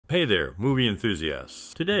Hey there, movie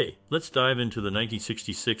enthusiasts. Today, let's dive into the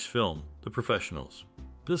 1966 film, The Professionals.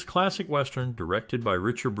 This classic western, directed by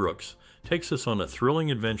Richard Brooks, takes us on a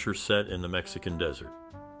thrilling adventure set in the Mexican desert.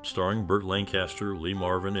 Starring Burt Lancaster, Leigh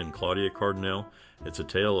Marvin, and Claudia Cardinale, it's a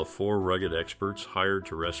tale of four rugged experts hired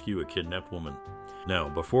to rescue a kidnapped woman. Now,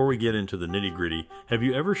 before we get into the nitty-gritty, have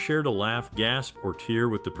you ever shared a laugh, gasp, or tear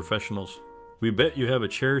with The Professionals? We bet you have a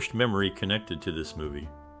cherished memory connected to this movie.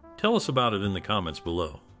 Tell us about it in the comments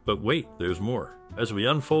below. But wait, there's more. As we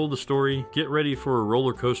unfold the story, get ready for a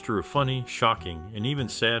roller coaster of funny, shocking, and even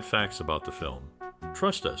sad facts about the film.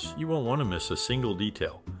 Trust us, you won't want to miss a single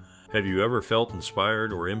detail. Have you ever felt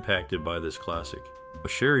inspired or impacted by this classic?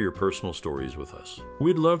 Share your personal stories with us.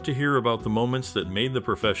 We'd love to hear about the moments that made The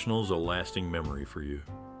Professionals a lasting memory for you.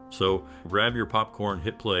 So grab your popcorn,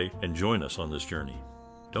 hit play, and join us on this journey.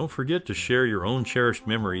 Don't forget to share your own cherished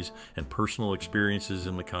memories and personal experiences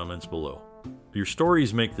in the comments below. Your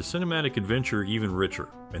stories make the cinematic adventure even richer,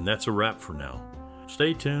 and that's a wrap for now.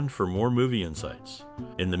 Stay tuned for more movie insights.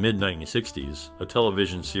 In the mid-1960s, a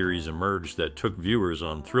television series emerged that took viewers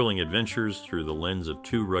on thrilling adventures through the lens of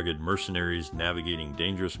two rugged mercenaries navigating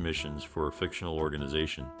dangerous missions for a fictional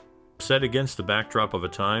organization. Set against the backdrop of a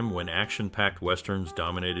time when action-packed westerns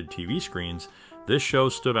dominated TV screens, this show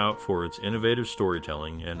stood out for its innovative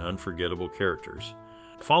storytelling and unforgettable characters.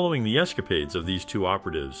 Following the escapades of these two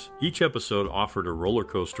operatives, each episode offered a roller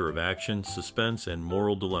coaster of action, suspense, and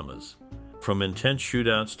moral dilemmas. From intense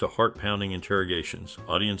shootouts to heart-pounding interrogations,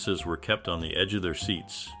 audiences were kept on the edge of their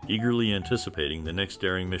seats, eagerly anticipating the next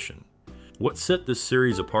daring mission. What set this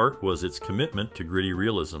series apart was its commitment to gritty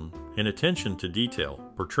realism and attention to detail,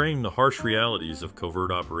 portraying the harsh realities of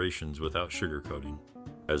covert operations without sugarcoating.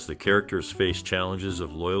 As the characters faced challenges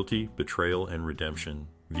of loyalty, betrayal, and redemption,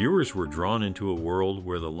 viewers were drawn into a world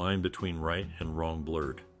where the line between right and wrong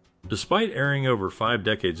blurred. Despite airing over 5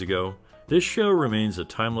 decades ago, this show remains a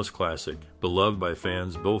timeless classic, beloved by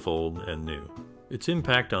fans both old and new. Its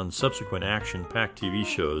impact on subsequent action-packed TV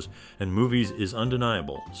shows and movies is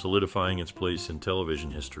undeniable, solidifying its place in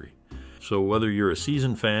television history. So whether you're a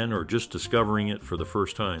seasoned fan or just discovering it for the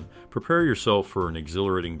first time, prepare yourself for an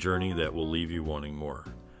exhilarating journey that will leave you wanting more.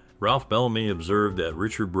 Ralph Bellamy observed that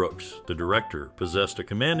Richard Brooks, the director, possessed a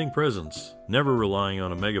commanding presence, never relying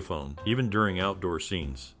on a megaphone, even during outdoor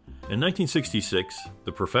scenes. In 1966,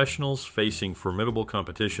 The Professionals, facing formidable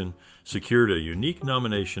competition, secured a unique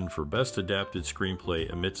nomination for Best Adapted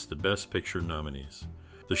Screenplay amidst the Best Picture nominees.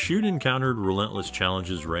 The shoot encountered relentless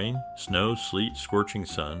challenges: rain, snow, sleet, scorching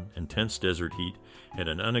sun, intense desert heat, and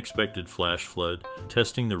an unexpected flash flood,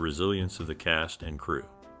 testing the resilience of the cast and crew.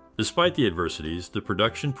 Despite the adversities, the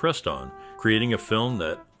production pressed on, creating a film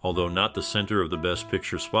that, although not the center of the Best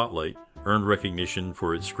Picture spotlight, earned recognition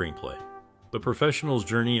for its screenplay. The Professionals'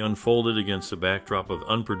 journey unfolded against a backdrop of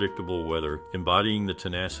unpredictable weather, embodying the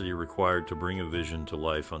tenacity required to bring a vision to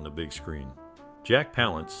life on the big screen. Jack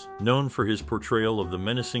Palance, known for his portrayal of the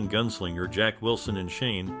menacing gunslinger Jack Wilson in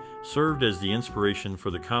Shane, served as the inspiration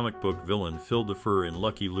for the comic book villain Phil DeFur in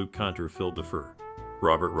Lucky Luke Conter Phil DeFur.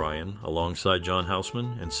 Robert Ryan, alongside John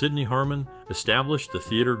Houseman and Sidney Harmon, established the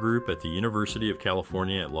theater group at the University of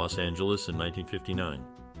California at Los Angeles in 1959.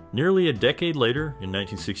 Nearly a decade later, in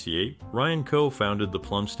 1968, Ryan co-founded the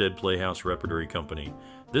Plumstead Playhouse Repertory Company,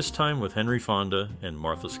 this time with Henry Fonda and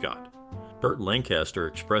Martha Scott. Burt Lancaster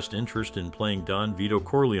expressed interest in playing Don Vito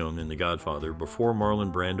Corleone in The Godfather before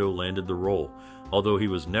Marlon Brando landed the role, although he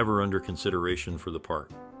was never under consideration for the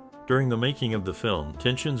part. During the making of the film,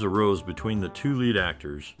 tensions arose between the two lead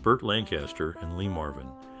actors, Burt Lancaster and Leigh Marvin.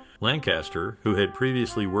 Lancaster, who had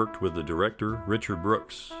previously worked with the director Richard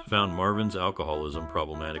Brooks, found Marvin's alcoholism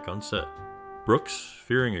problematic on set. Brooks,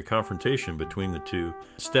 fearing a confrontation between the two,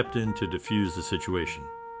 stepped in to defuse the situation.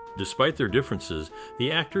 Despite their differences,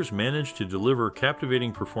 the actors managed to deliver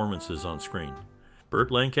captivating performances on screen.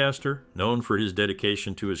 Burt Lancaster, known for his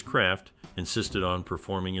dedication to his craft, insisted on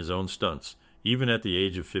performing his own stunts, even at the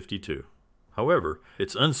age of 52. However,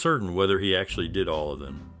 it's uncertain whether he actually did all of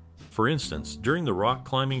them. For instance, during the rock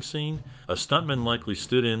climbing scene, a stuntman likely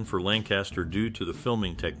stood in for Lancaster due to the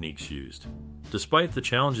filming techniques used. Despite the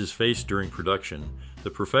challenges faced during production,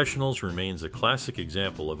 The Professionals remains a classic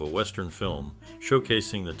example of a Western film,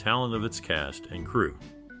 showcasing the talent of its cast and crew.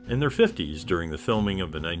 In their 50s, during the filming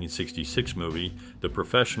of the 1966 movie, The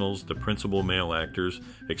Professionals, the principal male actors,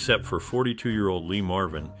 except for 42-year-old Leigh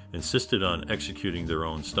Marvin, insisted on executing their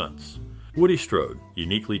own stunts. Woody Strode,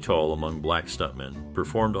 uniquely tall among black stuntmen,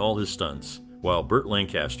 performed all his stunts, while Burt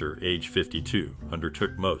Lancaster, age 52,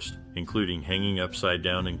 undertook most, including hanging upside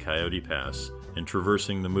down in Coyote Pass and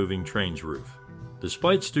traversing the moving train's roof.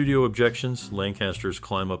 Despite studio objections, Lancaster's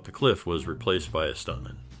climb up the cliff was replaced by a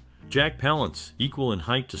stuntman. Jack Palance, equal in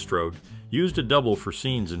height to Strode, used a double for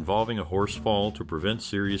scenes involving a horse fall to prevent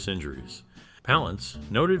serious injuries. Palance,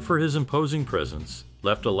 noted for his imposing presence,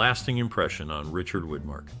 left a lasting impression on Richard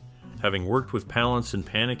Widmark. Having worked with Palance in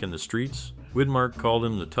Panic in the Streets, Widmark called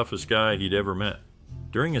him the toughest guy he'd ever met.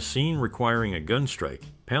 During a scene requiring a gun strike,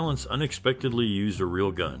 Palance unexpectedly used a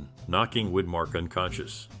real gun, knocking Widmark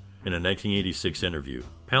unconscious. In a 1986 interview,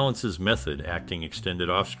 Palance's method acting extended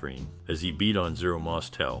off-screen as he beat on Zero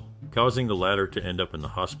Mostel, causing the latter to end up in the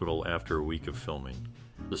hospital after a week of filming.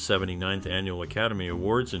 The 79th Annual Academy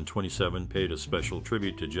Awards in 27 paid a special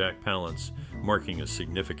tribute to Jack Palance, marking a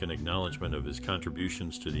significant acknowledgement of his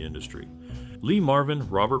contributions to the industry. Leigh Marvin,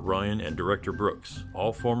 Robert Ryan, and director Brooks,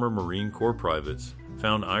 all former Marine Corps privates,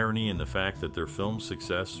 found irony in the fact that their film's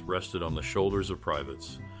success rested on the shoulders of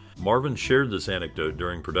privates. Marvin shared this anecdote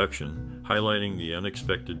during production, highlighting the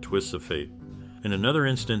unexpected twists of fate. In another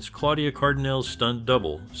instance, Claudia Cardinale's stunt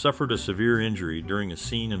double suffered a severe injury during a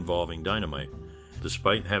scene involving dynamite.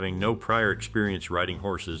 Despite having no prior experience riding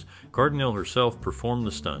horses, Cardinale herself performed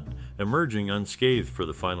the stunt, emerging unscathed for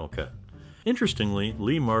the final cut. Interestingly,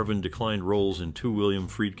 Leigh Marvin declined roles in two William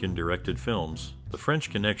Friedkin-directed films, The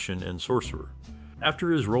French Connection and Sorcerer.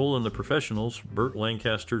 After his role in The Professionals, Burt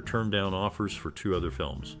Lancaster turned down offers for two other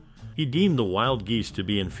films. He deemed The Wild Geese to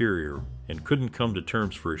be inferior and couldn't come to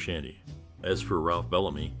terms for a shanty. As for Ralph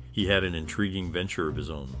Bellamy, he had an intriguing venture of his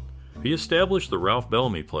own. He established the Ralph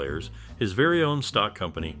Bellamy Players, his very own stock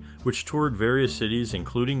company, which toured various cities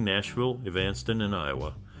including Nashville, Evanston, and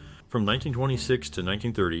Iowa. From 1926 to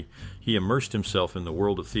 1930, he immersed himself in the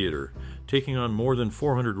world of theater, taking on more than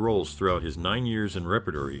 400 roles throughout his 9 years in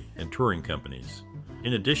repertory and touring companies.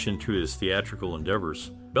 In addition to his theatrical endeavors,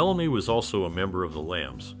 Bellamy was also a member of the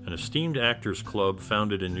Lambs, an esteemed actors club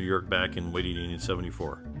founded in New York back in late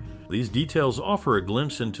 1874. These details offer a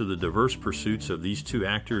glimpse into the diverse pursuits of these two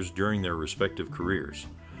actors during their respective careers.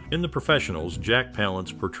 In The Professionals, Jack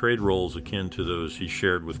Palance portrayed roles akin to those he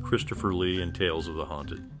shared with Christopher Lee in Tales of the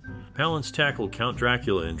Haunted. Palance tackled Count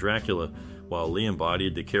Dracula in Dracula, while Lee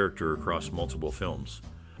embodied the character across multiple films.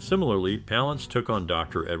 Similarly, Palance took on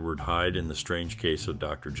Dr. Edward Hyde in The Strange Case of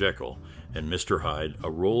Dr. Jekyll, and Mr. Hyde, a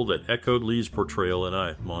role that echoed Lee's portrayal in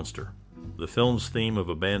I, Monster. The film's theme of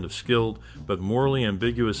a band of skilled but morally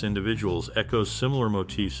ambiguous individuals echoes similar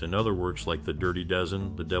motifs in other works like The Dirty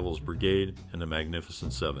Dozen, The Devil's Brigade, and The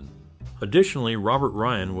Magnificent Seven. Additionally, Robert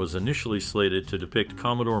Ryan was initially slated to depict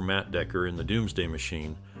Commodore Matt Decker in The Doomsday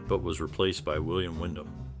Machine, but was replaced by William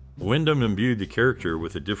Wyndham. Wyndham imbued the character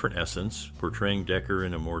with a different essence, portraying Decker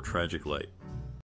in a more tragic light.